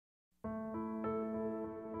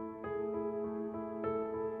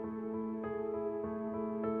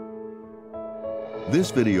This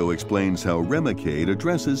video explains how Remicade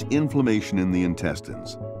addresses inflammation in the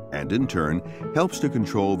intestines and, in turn, helps to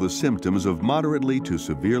control the symptoms of moderately to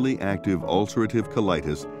severely active ulcerative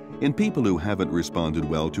colitis in people who haven't responded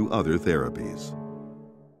well to other therapies.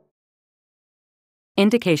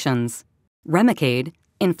 Indications: Remicade,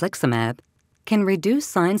 infliximab, can reduce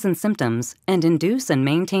signs and symptoms and induce and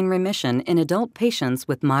maintain remission in adult patients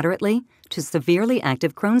with moderately to severely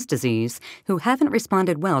active Crohn's disease who haven't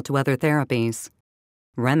responded well to other therapies.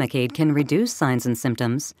 Remicade can reduce signs and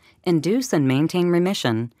symptoms, induce and maintain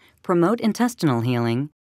remission, promote intestinal healing,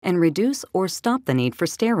 and reduce or stop the need for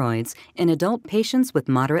steroids in adult patients with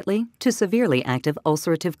moderately to severely active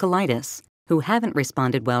ulcerative colitis who haven't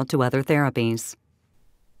responded well to other therapies.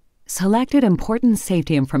 Selected important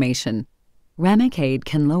safety information. Remicade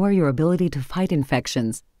can lower your ability to fight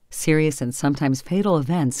infections. Serious and sometimes fatal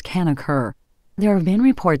events can occur. There have been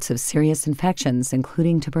reports of serious infections,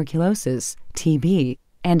 including tuberculosis, TB,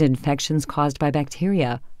 and infections caused by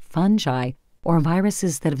bacteria, fungi, or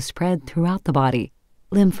viruses that have spread throughout the body.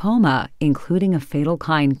 Lymphoma, including a fatal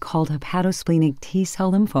kind called hepatosplenic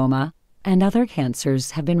T-cell lymphoma, and other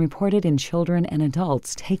cancers have been reported in children and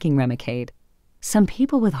adults taking Remicade. Some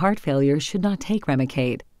people with heart failure should not take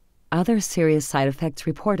Remicade. Other serious side effects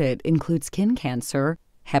reported include skin cancer,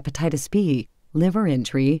 hepatitis B, liver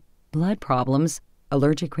injury, blood problems,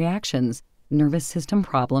 allergic reactions, nervous system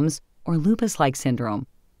problems, or lupus-like syndrome.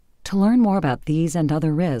 To learn more about these and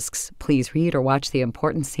other risks, please read or watch the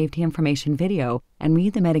important safety information video and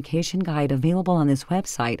read the medication guide available on this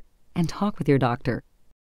website and talk with your doctor.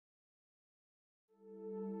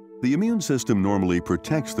 The immune system normally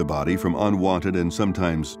protects the body from unwanted and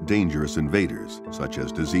sometimes dangerous invaders, such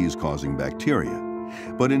as disease-causing bacteria.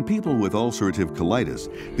 But in people with ulcerative colitis,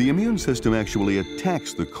 the immune system actually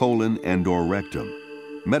attacks the colon and/or rectum.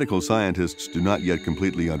 Medical scientists do not yet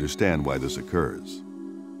completely understand why this occurs.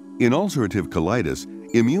 In ulcerative colitis,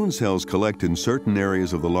 immune cells collect in certain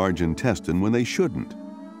areas of the large intestine when they shouldn't.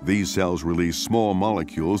 These cells release small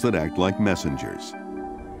molecules that act like messengers.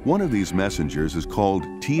 One of these messengers is called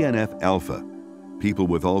TNF-alpha. People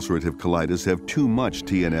with ulcerative colitis have too much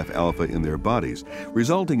TNF-alpha in their bodies,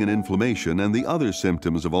 resulting in inflammation and the other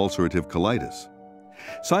symptoms of ulcerative colitis.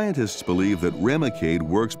 Scientists believe that Remicade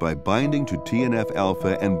works by binding to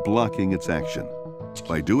TNF-alpha and blocking its action.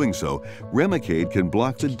 By doing so, Remicade can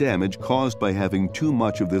block the damage caused by having too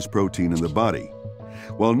much of this protein in the body.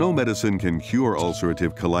 While no medicine can cure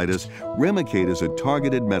ulcerative colitis, Remicade is a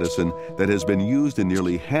targeted medicine that has been used in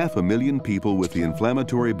nearly 500,000 people with the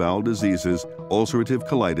inflammatory bowel diseases, ulcerative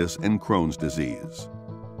colitis, and Crohn's disease.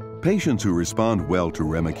 Patients who respond well to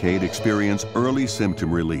Remicade experience early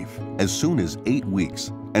symptom relief as soon as 8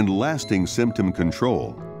 weeks and lasting symptom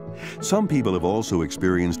control. Some people have also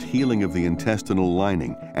experienced healing of the intestinal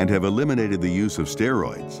lining and have eliminated the use of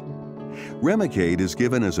steroids. Remicade is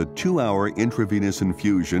given as a 2-hour intravenous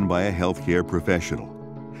infusion by a healthcare professional.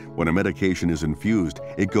 When a medication is infused,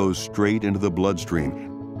 it goes straight into the bloodstream.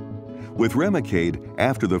 With Remicade,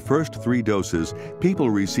 after the first 3 doses, people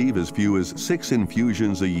receive as few as 6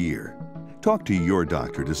 infusions a year. Talk to your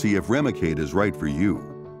doctor to see if Remicade is right for you.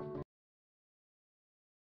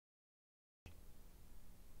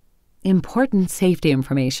 Important safety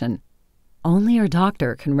information. Only your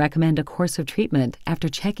doctor can recommend a course of treatment after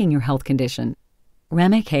checking your health condition.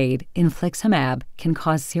 Remicade, infliximab, can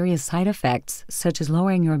cause serious side effects such as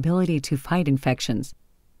lowering your ability to fight infections.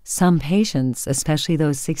 Some patients, especially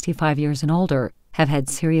those 65 years and older, have had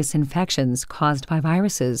serious infections caused by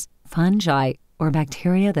viruses, fungi, or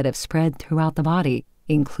bacteria that have spread throughout the body,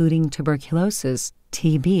 including tuberculosis,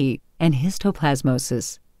 TB, and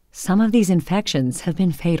histoplasmosis. Some of these infections have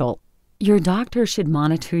been fatal. Your doctor should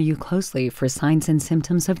monitor you closely for signs and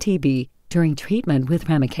symptoms of TB during treatment with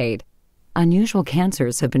Remicade. Unusual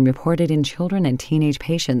cancers have been reported in children and teenage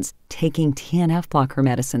patients taking TNF blocker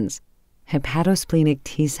medicines. Hepatosplenic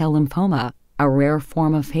T-cell lymphoma, a rare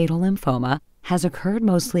form of fatal lymphoma, has occurred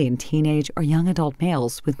mostly in teenage or young adult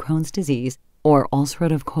males with Crohn's disease or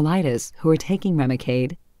ulcerative colitis who are taking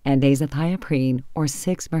Remicade and azathioprine or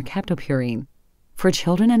 6-mercaptopurine. For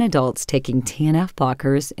children and adults taking TNF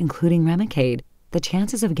blockers, including Remicade, the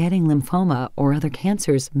chances of getting lymphoma or other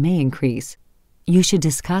cancers may increase. You should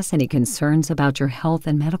discuss any concerns about your health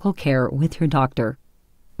and medical care with your doctor.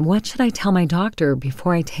 What should I tell my doctor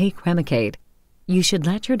before I take Remicade? You should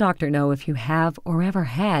let your doctor know if you have or ever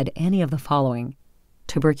had any of the following: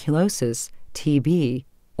 tuberculosis, TB,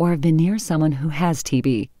 or have been near someone who has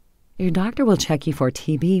TB. Your doctor will check you for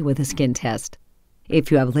TB with a skin test. If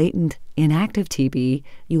you have latent, inactive TB,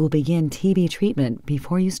 you will begin TB treatment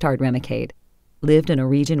before you start Remicade. Lived in a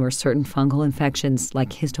region where certain fungal infections like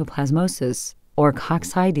histoplasmosis, or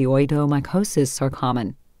coccidioidomycosis are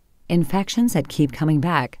common. Infections that keep coming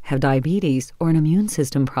back have diabetes or an immune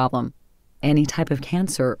system problem. Any type of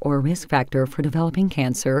cancer or risk factor for developing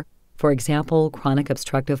cancer, for example, chronic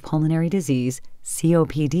obstructive pulmonary disease,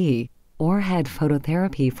 COPD, or had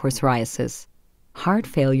phototherapy for psoriasis. Heart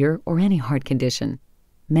failure or any heart condition.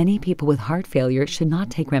 Many people with heart failure should not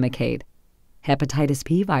take Remicade. Hepatitis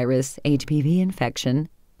B virus, HBV infection,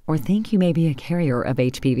 or think you may be a carrier of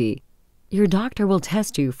HBV. Your doctor will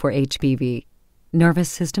test you for HBV. Nervous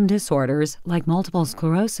system disorders like multiple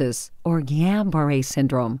sclerosis or Guillain-Barré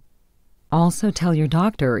syndrome. Also tell your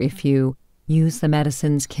doctor if you use the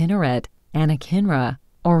medicines Kineret, anakinra,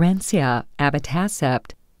 Orencia,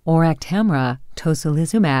 abatacept, or Actemra,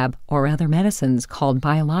 tocilizumab, or other medicines called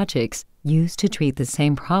biologics used to treat the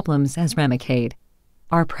same problems as Remicade.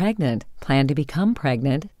 Are pregnant, plan to become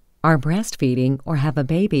pregnant, are breastfeeding or have a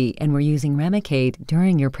baby and were using Remicade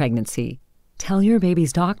during your pregnancy. Tell your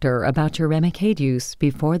baby's doctor about your Remicade use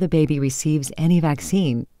before the baby receives any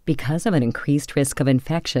vaccine because of an increased risk of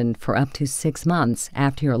infection for up to 6 months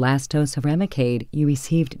after your last dose of Remicade you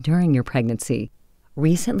received during your pregnancy.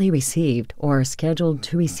 Recently received or are scheduled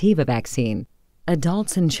to receive a vaccine.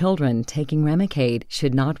 Adults and children taking Remicade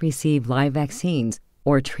should not receive live vaccines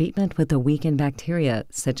or treatment with a weakened bacteria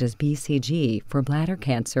such as BCG for bladder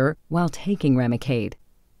cancer while taking Remicade.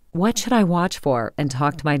 What should I watch for and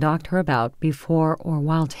talk to my doctor about before or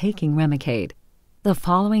while taking Remicade? The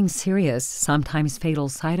following serious, sometimes fatal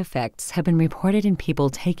side effects have been reported in people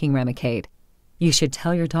taking Remicade. You should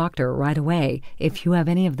tell your doctor right away if you have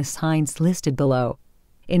any of the signs listed below.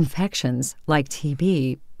 Infections like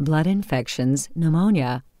TB, blood infections,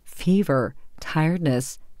 pneumonia, fever,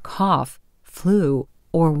 tiredness, cough, flu,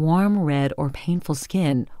 or warm, red, or painful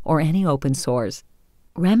skin, or any open sores.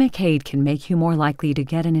 Remicade can make you more likely to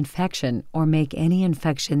get an infection or make any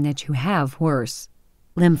infection that you have worse.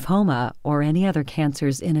 Lymphoma or any other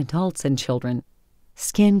cancers in adults and children.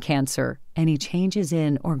 Skin cancer, any changes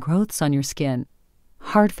in or growths on your skin.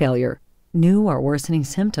 Heart failure, new or worsening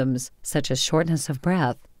symptoms such as shortness of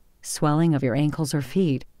breath, swelling of your ankles or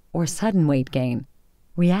feet, or sudden weight gain.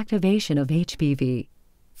 Reactivation of HBV.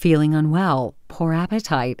 Feeling unwell, poor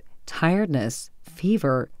appetite, tiredness,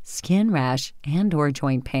 fever, skin rash, and/or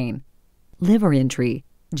joint pain. Liver injury,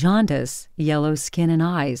 jaundice, yellow skin and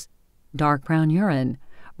eyes, dark brown urine,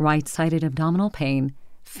 right-sided abdominal pain,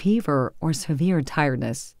 fever or severe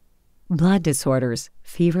tiredness. Blood disorders,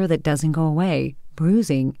 fever that doesn't go away,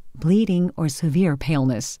 bruising, bleeding, or severe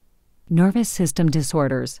paleness. Nervous system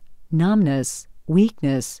disorders, numbness,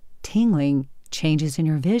 weakness, tingling, changes in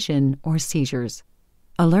your vision, or seizures.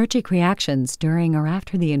 Allergic reactions during or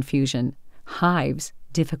after the infusion, hives,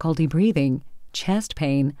 difficulty breathing, chest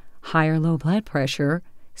pain, high or low blood pressure,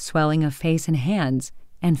 swelling of face and hands,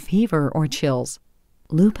 and fever or chills.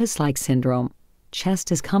 Lupus-like syndrome, chest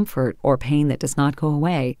discomfort or pain that does not go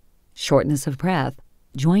away, shortness of breath,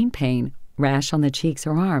 joint pain, rash on the cheeks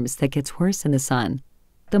or arms that gets worse in the sun.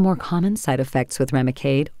 The more common side effects with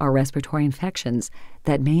Remicade are respiratory infections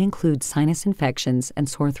that may include sinus infections and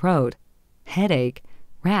sore throat, headache,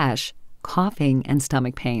 rash, coughing, and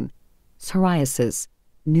stomach pain. Psoriasis,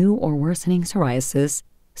 new or worsening psoriasis,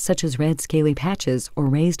 such as red scaly patches or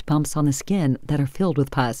raised bumps on the skin that are filled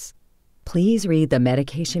with pus. Please read the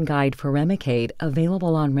medication guide for Remicade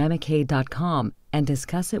available on Remicade.com and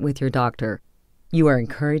discuss it with your doctor. You are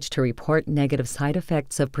encouraged to report negative side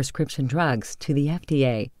effects of prescription drugs to the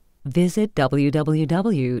FDA. Visit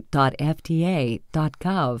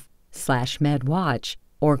www.fda.gov/medwatch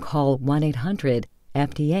or call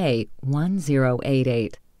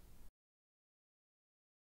 1-800-FDA-1088.